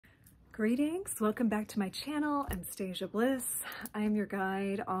Greetings, welcome back to my channel. I'm Stasia Bliss. I am your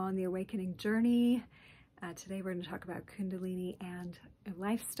guide on the awakening journey. Today we're going to talk about Kundalini and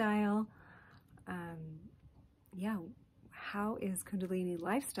lifestyle. How is Kundalini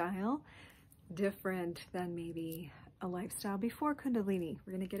lifestyle different than maybe a lifestyle before Kundalini?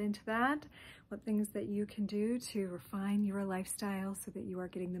 We're going to get into that, what things that you can do to refine your lifestyle so that you are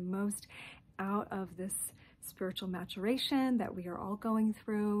getting the most out of this spiritual maturation that we are all going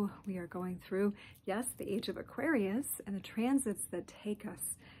through. We are going through, yes, the age of Aquarius and the transits that take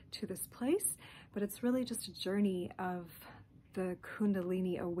us to this place, but it's really just a journey of the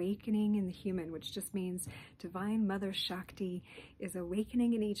Kundalini awakening in the human, which just means Divine Mother Shakti is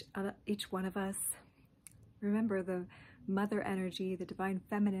awakening in each one of us. Remember, the mother energy, the divine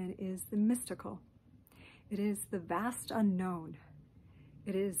feminine, is the mystical. It is the vast unknown.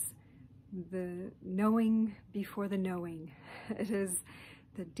 It is the knowing before the knowing. It is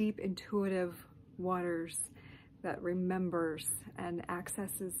the deep intuitive waters that remembers and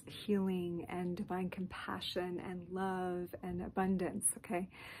accesses healing and divine compassion and love and abundance, okay?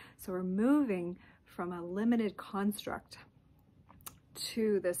 So we're moving from a limited construct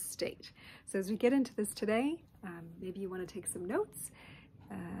to this state. So as we get into this today, maybe you want to take some notes.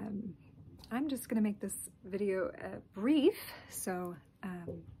 I'm just going to make this video brief,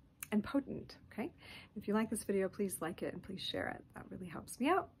 and potent, okay? If you like this video, please like it and please share it. That really helps me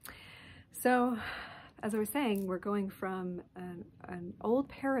out. So, as I was saying, we're going from an old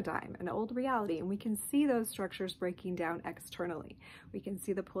paradigm, an old reality, and we can see those structures breaking down externally. We can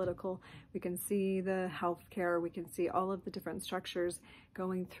see the political, we can see the healthcare, we can see all of the different structures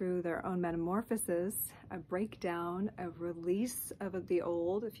going through their own metamorphosis, a breakdown, a release of the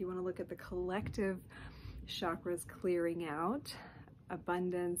old. If you want to look at the collective chakras clearing out,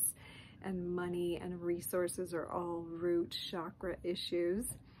 abundance and money and resources are all root chakra issues.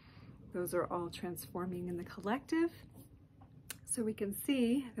 Those are all transforming in the collective. So we can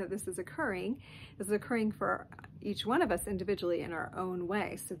see that this is occurring. This is occurring for each one of us individually in our own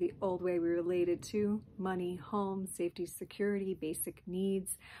way. So the old way we related to money, home, safety, security, basic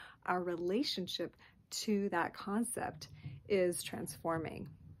needs, our relationship to that concept is transforming.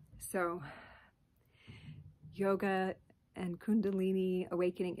 So yoga and Kundalini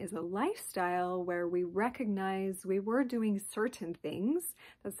awakening is a lifestyle where we recognize we were doing certain things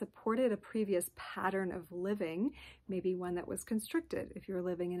that supported a previous pattern of living, maybe one that was constricted. If you're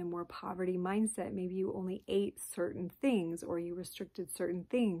living in a more poverty mindset, maybe you only ate certain things or you restricted certain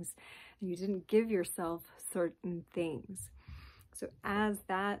things and you didn't give yourself certain things. So as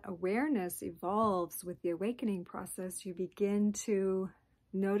that awareness evolves with the awakening process, you begin to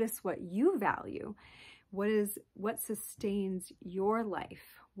notice what you value. What sustains your life?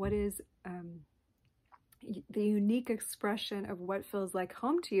 What is the unique expression of what feels like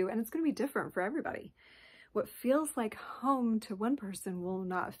home to you? And it's going to be different for everybody. What feels like home to one person will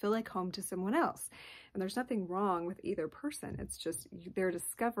not feel like home to someone else. And there's nothing wrong with either person. It's just they're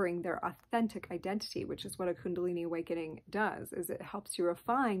discovering their authentic identity, which is what a Kundalini awakening does, is it helps you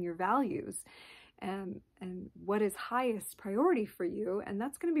refine your values and what is highest priority for you. And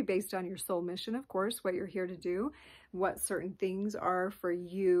that's going to be based on your soul mission, of course, what you're here to do, what certain things are for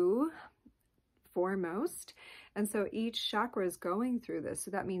you foremost. And so each chakra is going through this. So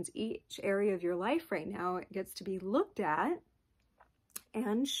that means each area of your life right now gets to be looked at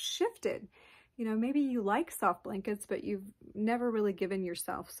and shifted. You know, maybe you like soft blankets, but you've never really given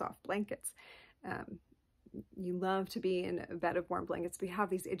yourself soft blankets. You love to be in a bed of warm blankets. We have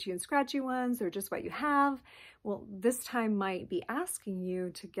these itchy and scratchy ones. They're just what you have. Well, this time might be asking you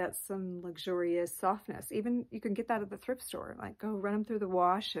to get some luxurious softness. Even you can get that at the thrift store. Like go run them through the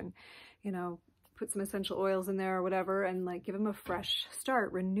wash and, you know, put some essential oils in there or whatever and like give them a fresh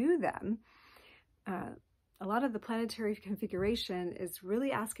start, renew them. A lot of the planetary configuration is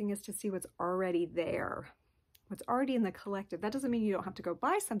really asking us to see what's already there, what's already in the collective. That doesn't mean you don't have to go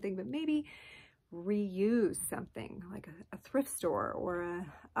buy something, but maybe reuse something like a thrift store or a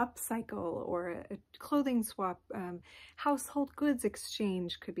upcycle or a clothing swap, household goods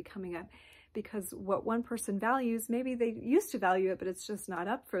exchange could be coming up, because what one person values, maybe they used to value it, but it's just not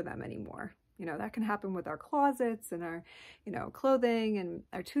up for them anymore. You know, that can happen with our closets and our, you know, clothing and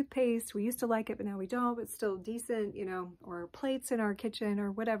our toothpaste. We used to like it, but now we don't, but it's still decent, you know, or plates in our kitchen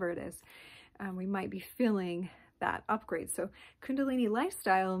or whatever it is. We might be feeling that upgrade. So Kundalini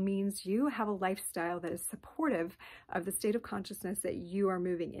lifestyle means you have a lifestyle that is supportive of the state of consciousness that you are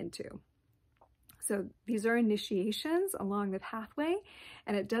moving into. So these are initiations along the pathway,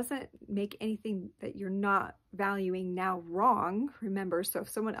 and it doesn't make anything that you're not valuing now wrong. Remember, so if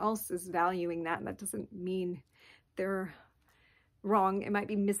someone else is valuing that, that doesn't mean they're wrong. It might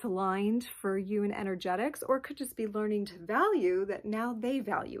be misaligned for you in energetics, or it could just be learning to value that now they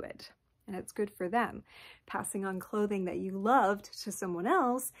value it. And it's good for them. Passing on clothing that you loved to someone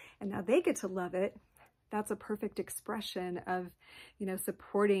else, and now they get to love it. That's a perfect expression of,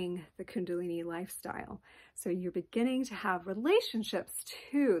 supporting the Kundalini lifestyle. So you're beginning to have relationships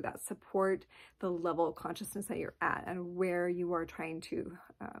too that support the level of consciousness that you're at and where you are trying to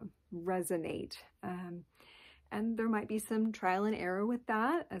resonate. And there might be some trial and error with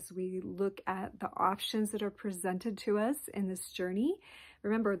that as we look at the options that are presented to us in this journey.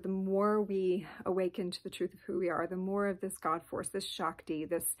 Remember, the more we awaken to the truth of who we are, the more of this God force, this Shakti,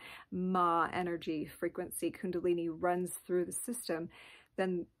 this Ma energy frequency, Kundalini runs through the system,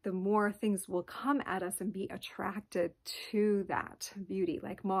 then the more things will come at us and be attracted to that beauty,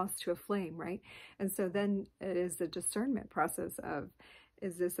 like moths to a flame, right? And so then it is a discernment process of,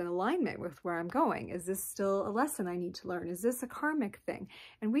 is this in alignment with where I'm going? Is this still a lesson I need to learn? Is this a karmic thing?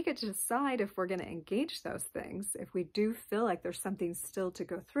 And we get to decide if we're going to engage those things. If we do feel like there's something still to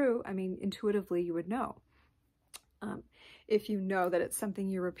go through, I mean, intuitively you would know. If you know that it's something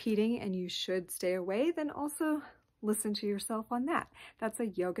you're repeating and you should stay away, then also listen to yourself on that. That's a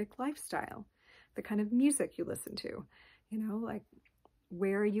yogic lifestyle. The kind of music you listen to, like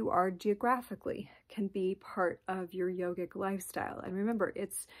where you are geographically can be part of your yogic lifestyle. And remember,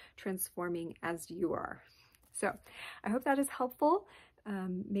 it's transforming as you are. So I hope that is helpful.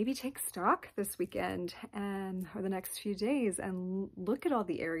 Maybe take stock this weekend or the next few days and look at all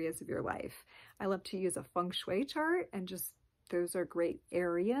the areas of your life. I love to use a feng shui chart, and just those are great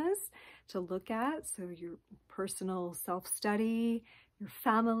areas to look at. So your personal self-study, your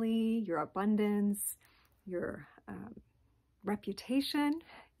family, your abundance, your reputation,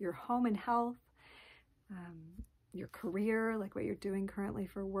 your home and health, your career, like what you're doing currently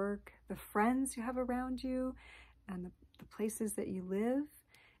for work, the friends you have around you, and the places that you live,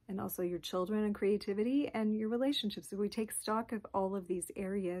 and also your children and creativity and your relationships. So we take stock of all of these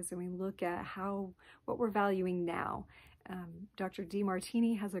areas and we look at what we're valuing now. Dr.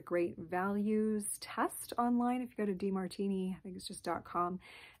 DeMartini has a great values test online. If you go to DeMartini, I think it's just .com,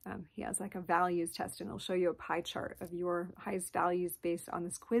 he has like a values test, and it'll show you a pie chart of your highest values based on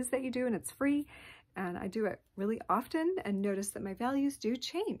this quiz that you do, and it's free. And I do it really often and notice that my values do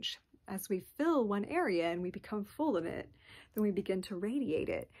change. As we fill one area and we become full of it, then we begin to radiate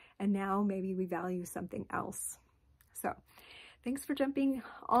it. And now maybe we value something else. So thanks for jumping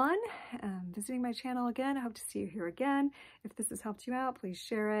on, visiting my channel again. I hope to see you here again. If this has helped you out, please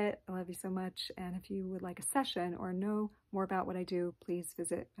share it. I love you so much. And if you would like a session or know more about what I do, please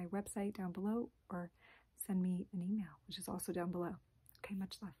visit my website down below or send me an email, which is also down below. Okay,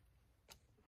 much love.